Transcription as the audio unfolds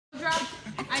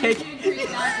take it. She's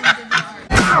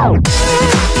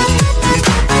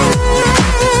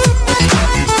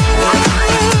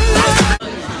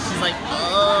like,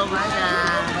 oh my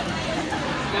god.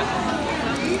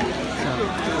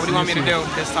 What do you want me to do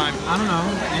this time? I don't know.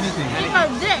 Anything.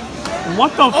 Dick.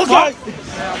 What the fuck?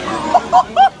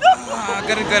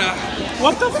 Gotta.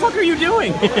 What the fuck are you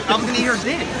doing? I'm gonna eat her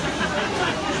dick.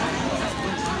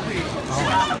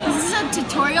 This is a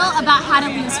tutorial about how to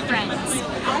lose friends.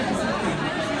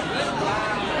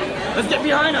 Let's get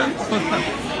behind him.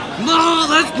 No,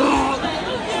 let's go.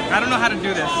 I don't know how to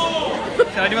do this.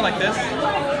 Should I do it like this?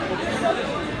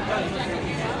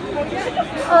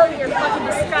 Oh, you're fucking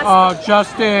disgusting. Oh,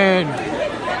 Justin.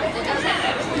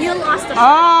 You lost a friend.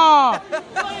 Oh!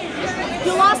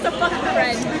 You lost a fucking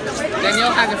friend. Then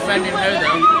you'll have a friend in her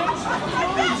though.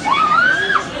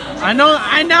 I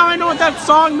know what that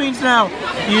song means now.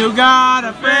 You got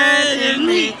a friend in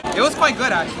me. It was quite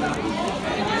good, actually.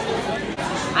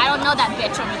 I don't know that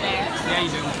bitch over there. Yeah, you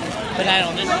do. But I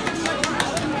don't know.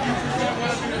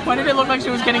 Why did it look like she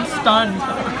was getting stunned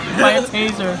by a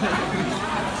taser?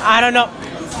 I don't know.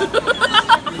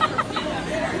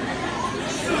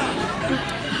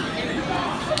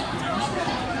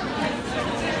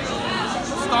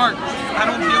 Start. I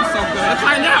don't feel so good. Let's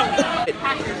find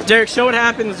out. Derek, show what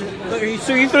happens.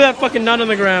 So you threw that fucking nut on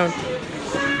the ground.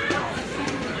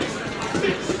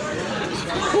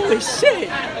 Holy shit!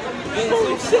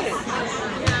 Holy shit!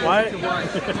 What?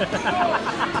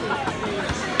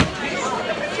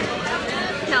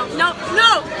 No, not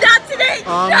today.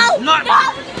 No.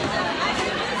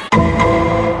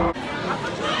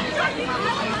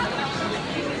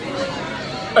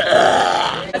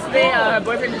 That's the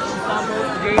boyfriend is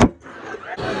game.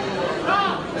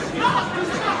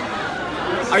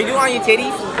 Are you doing on your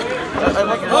titties?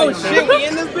 Oh shit, we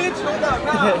in this bitch? Hold up,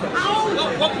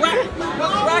 no.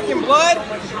 What's bracking blood?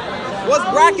 What's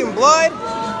bracking blood?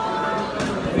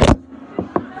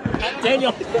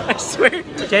 Daniel, I swear,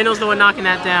 Daniel's the one knocking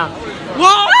that down.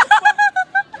 Whoa!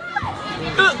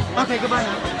 Okay, goodbye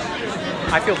now.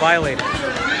 I feel violated.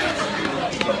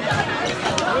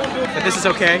 But this is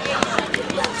okay.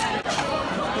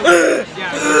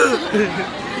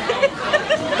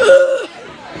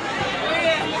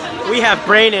 We have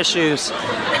brain issues.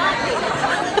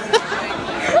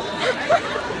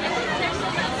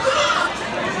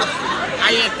 I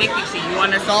ain't thinking, so you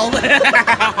want to solve it?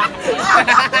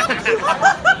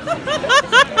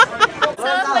 So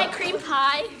that's my cream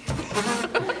pie.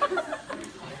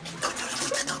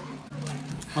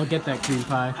 I'll get that cream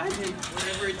pie. I take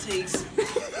whatever it takes.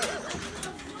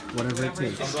 Whatever it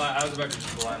takes. I'm glad I was about to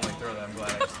just blindly throw that. I'm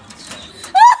glad I just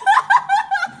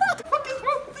What the fuck is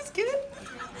wrong with this kid?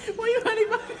 Why are you hiding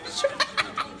behind the shirt?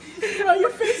 Bro,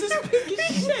 your face is pink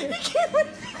as shit.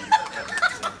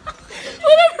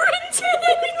 Whatever it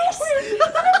takes.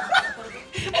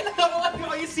 And I don't like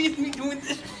how you see me doing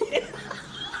this shit.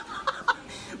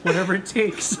 Whatever it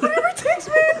takes. Whatever it takes,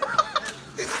 man.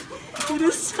 It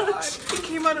is such. It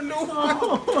came out of nowhere.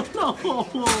 Oh no.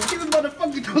 He was about to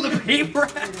fucking throw the paper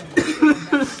at me.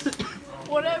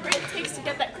 Whatever it takes to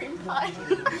get that cream pie.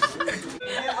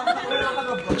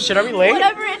 Shit, are we late?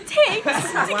 Whatever it takes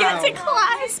to get to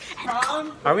class.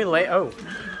 Are we late? Oh.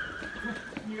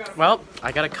 Well,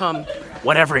 I gotta come.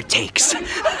 Whatever it takes.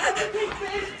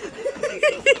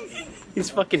 He's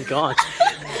fucking gone.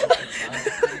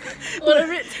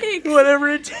 Whatever it takes. Whatever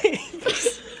it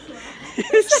takes.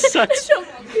 It's such. You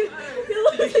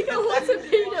look like a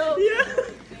jalapeno. Yeah.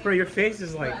 Bro, your face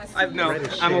is like.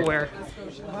 I'm aware.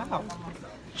 Wow.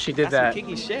 She did That's that. some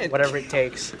kinky shit. Whatever it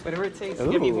takes. Whatever it takes.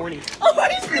 Ooh. Get me horny.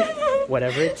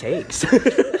 Whatever it takes.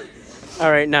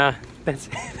 All right, nah. That's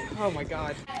it. Oh my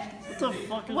god. What the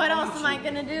fuck? What else am I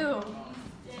gonna do?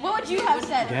 What would you have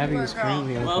said? Gabby was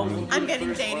screaming over me. I'm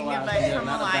getting dating advice from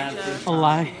Elijah. A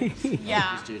lie.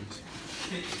 Yeah.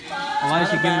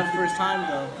 Elijah, give me. First time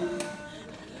though.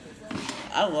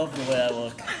 I love the way I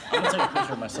look. I'm gonna take a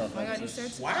picture of myself.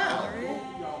 Wow.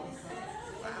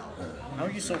 How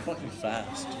are you so fucking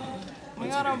fast? I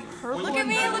got a purple. Look at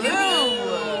me! Look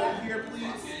at me!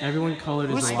 Everyone colored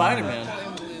Who's is Spider-Man?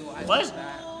 What?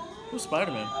 Who's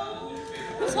Spider-Man?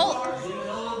 Who's Hulk?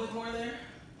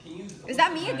 Is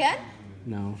that me again?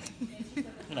 No. You're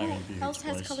not gonna be here Hulk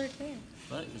has twice. colored hair.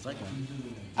 What? Is that guy?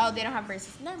 Oh, they don't have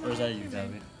braces. No, Or is that you,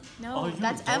 Gabby? no, Oh, you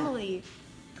that's don't. Emily.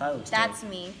 Kyle looks That's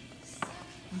dope. me.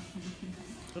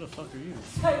 Who the fuck are you?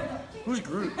 Who's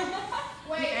Groot?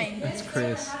 It's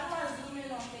Chris.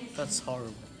 That's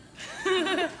horrible.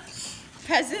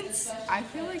 Peasants? I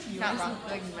feel like yours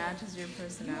like matches your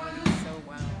personality so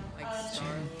well. Like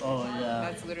Star. Oh yeah.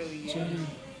 That's literally you.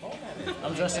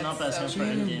 I'm dressing up as him for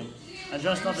Endgame. I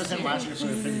dressed up as him last year for a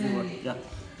Infinity War. Yeah.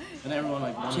 And everyone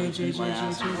like wanted to beat my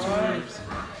ass.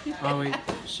 Oh wait,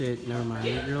 shit, never mind.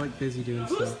 You're like busy doing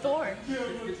Who's stuff. Thor?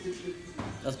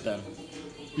 That's Ben.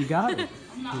 You got it.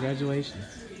 Congratulations.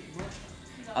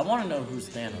 I want to know who's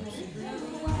Thanos.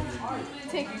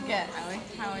 Take a guess. I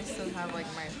like how I still have like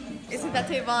my. Isn't that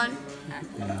Tavon?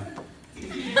 Yeah.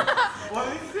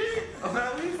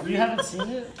 You haven't seen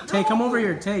it? Tay, come over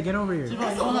here. Tay, get over here. You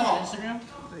don't have an Instagram?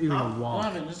 You're gonna You don't walk.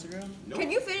 have an Instagram?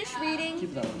 Can you finish reading?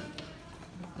 Keep that one.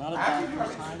 Not a bad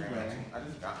first time, bro.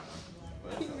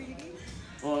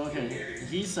 Well, okay.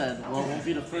 He said, well, it won't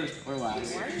be the first or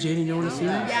last. Jaden, you want to see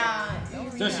that? Yeah.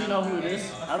 Does she know who it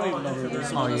is? I don't even know who it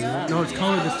is. Oh, yeah. No, it's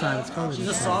colored this time. It's colored She's a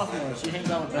this time. sophomore. She hangs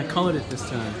out with I Ben. colored it this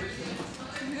time.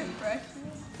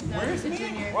 Where's me?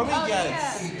 Let me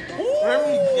guess. Let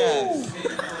me guess.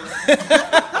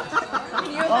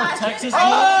 Oh, Texas.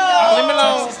 Leave me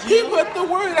alone. He put the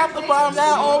word out the bottom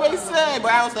that I always said,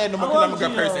 but I don't say it no more because I'm a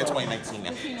good person in 2019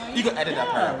 now. You can edit that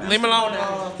part. Leave me alone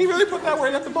now. He really put that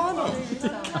word at the bottom.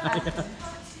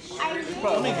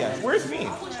 Bro, let me guess. Where's me?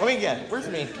 Let me guess. Where's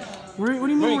me? What do you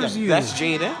mean, Let me where's guess. you? That's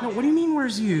Jaden. No, what do you mean,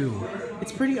 where's you?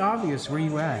 It's pretty obvious where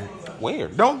you at. Where?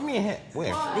 Don't give me a hint.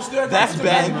 Where? That's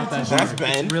Ben. That's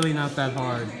Ben. It's really not that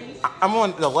hard. I'm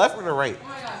on the left or the right?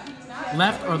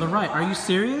 Left or the right? Are you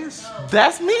serious?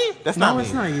 That's me? That's not No, me.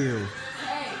 it's not you.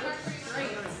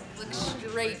 Look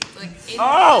straight, like in.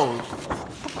 Oh!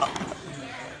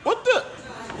 What the?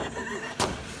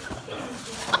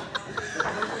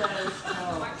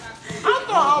 I thought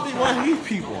I'll be one of these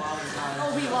people.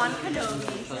 Obi-Wan Kenobi.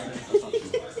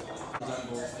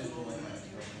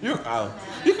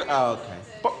 Oh, okay.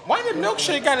 But why did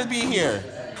milkshake gotta be here?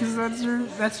 Because that's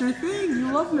your thing.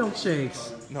 You love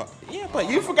milkshakes. No, yeah, but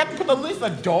you forgot to put the list a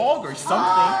dog or something.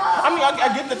 I mean,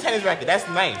 I get the tennis racket. That's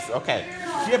nice. Okay.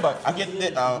 Yeah, but I get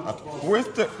the. Where's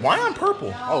the? Why I'm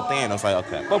purple? Oh, damn. I was like,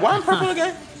 okay. But why I'm purple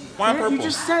again? Why I'm purple? You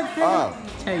just said thing.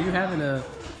 Hey, you having a.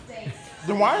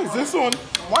 Then why is this one?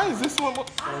 Why is this one?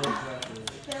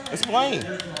 Explain.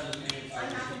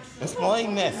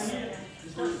 Explain this.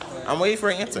 I'm waiting for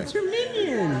an answer. It's your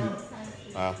minion.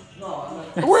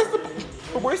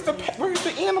 Where's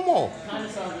the animal?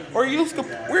 Or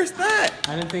where's that?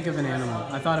 I didn't think of an animal.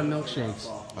 I thought of milkshakes.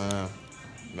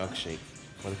 Milkshake.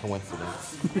 What a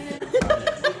coincidence.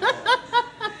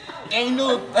 Ain't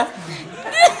no.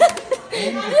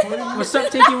 What's up,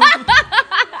 Tinky Winky?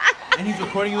 And he's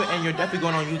recording you, and you're definitely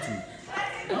going on YouTube.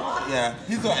 Yeah,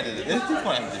 he's gonna edit it. He's gonna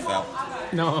edit this out.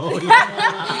 No.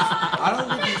 I don't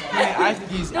think he's playing. I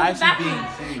think he's actually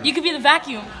being. You could be the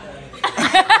vacuum.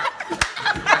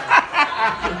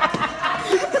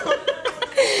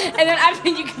 And then I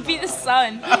think you could be the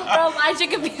sun. Or Elijah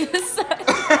could be the sun.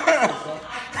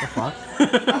 The fuck?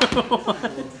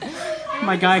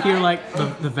 My guy here, like,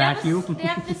 the vacuum. They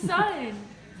have the sun.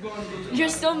 You're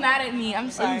still mad at me. I'm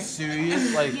Are sorry. you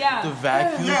serious? Like Yeah. the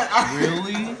vacuum?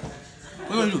 Really?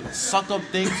 What are you gonna do? Suck up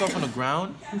things off on the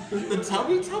ground? The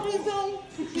Tubbies though?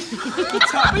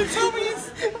 The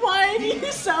Tubbies? Why do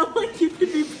you sound like you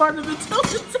could be part of the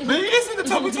Teletubbies? Man, isn't the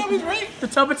Tubbies right? The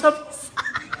Teletubbies?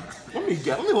 Let me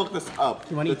look this up.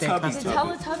 You wanna eat that The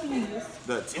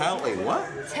Teletubbies. Wait, what?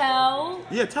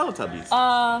 Yeah, Teletubbies.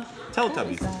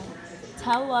 Teletubbies.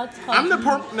 Teletubbies. I'm the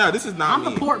purple. No, this is not I'm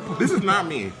me. the purple. This is not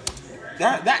me.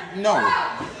 No.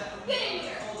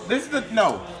 This is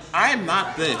no. I am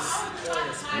not this.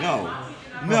 No.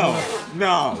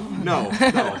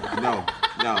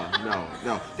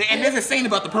 And there's a saying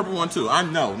about the purple one too.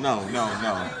 No.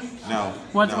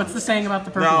 What's the saying about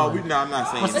the purple one? I'm not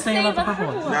saying. What's the saying about the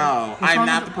purple one? No, I'm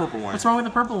not the purple one. What's wrong with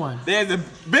the purple one? There's a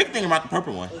big thing about the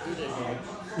purple one.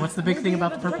 What's the big thing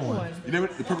about the purple one? You know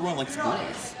what? The purple one likes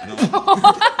boys. You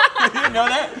didn't know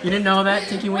that? You didn't know that?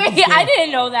 Tinky Winky's Wait, gay. I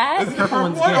didn't know that. The purple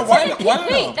one's Why- gay. why-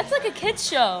 Wait, that's like a kid's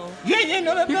show. Yeah, you didn't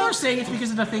know that. People though? are saying it's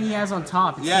because of the thing he has on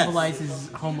top. It Yes. symbolizes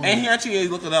homo. And he actually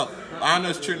looked it up. I don't know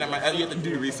if it's true. You have to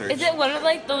do research. Is it one of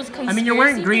like those conspiracy I mean, you're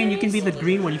wearing green. You can be theories? the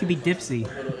green one. You can be Dipsy.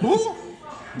 Who?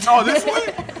 Oh, this one?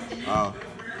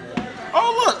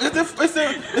 Oh, look.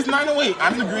 It's 908.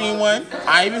 I'm the green one.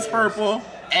 Ivan's purple.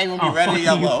 And we'll be red fuck and you,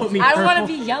 yellow. put me I want to purple.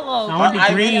 be yellow. I want to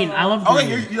be green. I love Oh,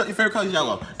 green. wait, your favorite color is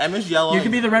yellow. Emma's yellow. You can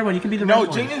be the red one. You can be the No, red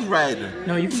one. Jane is red.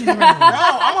 No, you can be the red one.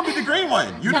 No, I'm gonna be the green one.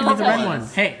 You can Be be the red one.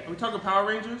 Hey, Are we talking Power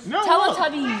Rangers? No, look.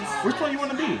 Teletubbies. Which one you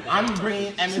want to be? I'm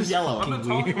green. Emma's yellow. I'm the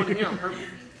tallest one here. I'm purple.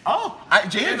 Oh,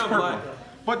 Jane is no purple. blood.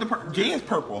 But Jane is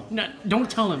purple. no, don't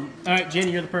tell him. All right,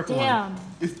 Jenny, you're the purple one. Damn.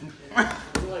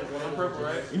 I'm purple,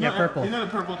 right? Yeah, purple. You know the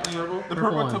purple thing? The Purple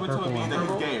purple one, Teletubby purple means that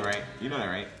one. he's gay, right? You know that,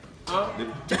 right? Huh?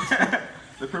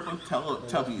 The purple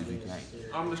Teletubby is gay.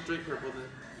 I'm the straight purple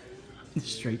then.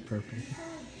 Straight purple.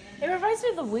 It reminds me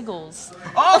of the Wiggles.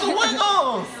 Oh, the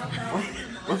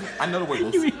Wiggles! I know the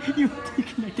Wiggles. You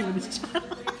connected with his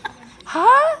channel.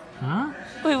 Huh? Huh?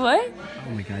 Wait, what?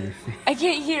 Oh my god, your face. I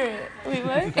can't hear it. Wait,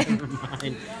 what?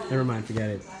 Never mind. Forget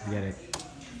it. Forget it.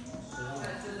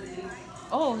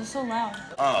 Oh, it's so loud.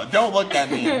 Oh, don't look at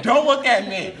me. Don't look at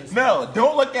me. No,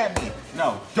 don't look at me.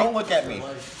 No, don't look at me.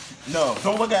 No,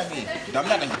 don't look at me. I'm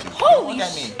not gonna get you. Don't look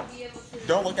at me.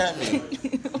 Don't look at me.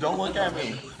 Don't look at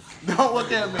me. Don't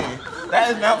look at me.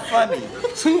 That is not funny.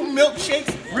 2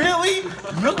 milkshakes? Really?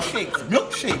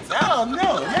 Milkshakes. Oh,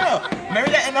 no.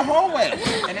 Marry that in the hallway.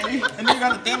 And then you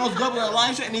got the Thanos glove with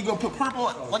Elijah, and you go put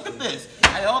purple. Look at this. I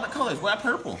had all the colors. Why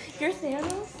purple? You're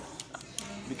Thanos?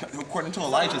 Because, according to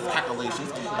Elijah's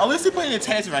calculations, at least he put in a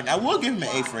tennis racket. I will give him an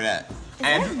A for that.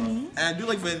 And I do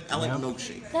like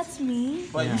milkshake. That's me.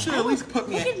 But you should at least put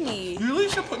me. Look at me. You at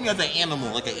least should put me as an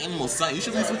animal, like an animal son. You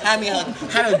should at least have me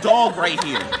had a dog right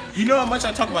here. You know how much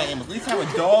I talk about animals. At least have a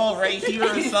dog right here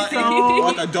or something.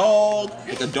 Like a dog.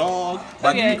 But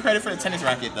I give you credit for the tennis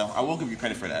racket, though. I will give you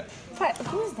credit for that.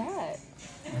 Who is that?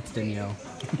 That's Danielle.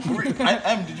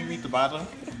 Did you read the bottom?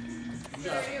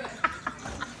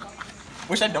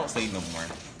 Which I don't say no more.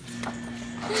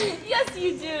 Yes,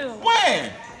 you do.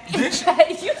 When? You used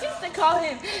to call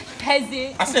him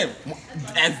peasant. I said,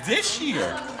 as this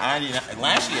year.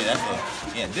 Last year,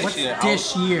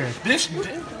 this year.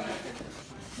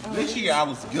 This year I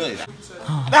was good.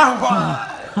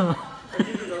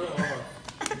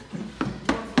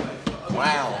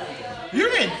 Wow. You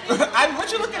didn't.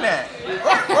 What you looking at?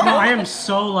 No, I am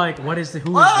so like, who is this?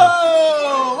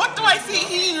 Oh, what do I see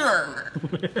here?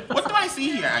 What do I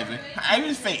see here, Ivan?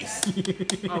 Ivan's face.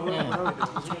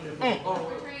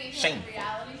 Shame.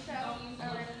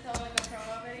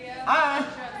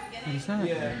 What is that?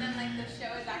 And then like the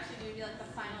show is actually going to be like the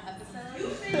final episode.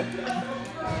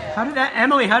 How did that,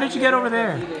 Emily? How did you get over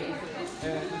there?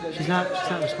 She's not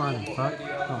responding. Fuck.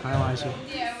 Oh, hi, Elijah.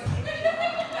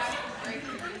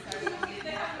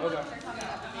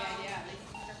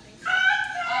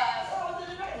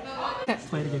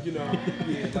 Play it again.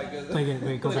 Play it again.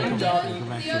 Wait, go back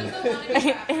to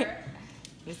it.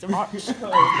 Mr. March.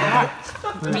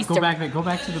 Go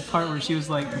back to the part where she was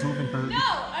like moving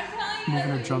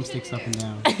her drumsticks up and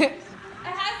down. It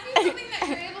has to be something that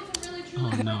you're able to really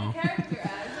truly Oh no. character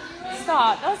as.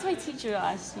 Stop. That was my teacher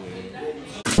last year.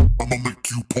 I'ma make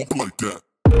you pump like that.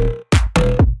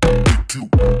 Make you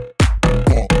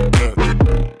pump that.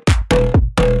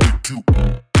 Make you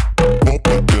pump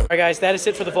like that. Alright guys, that is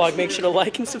it for the vlog. Make sure to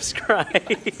like and subscribe.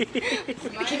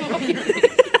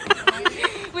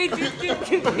 Wait,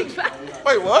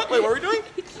 Wait, what? Wait, what are we doing?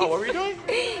 Oh, what are we doing?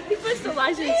 he pushed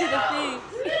Elijah into the thing.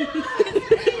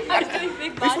 I was doing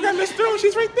big We body. forgot Miss Throne.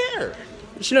 She's right there.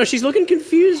 No, she's looking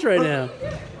confused right now.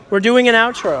 We're doing an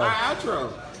outro. Our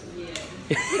outro.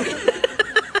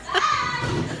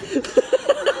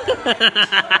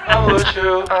 I'm with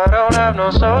you, I don't have no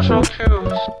social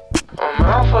cues. I'm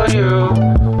out for you.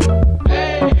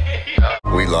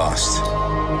 We lost.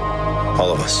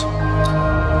 All of us.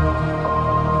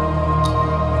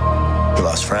 You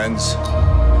lost friends.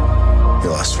 You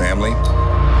lost family.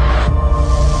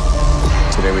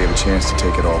 Today we have a chance to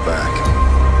take it all back.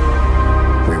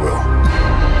 We will.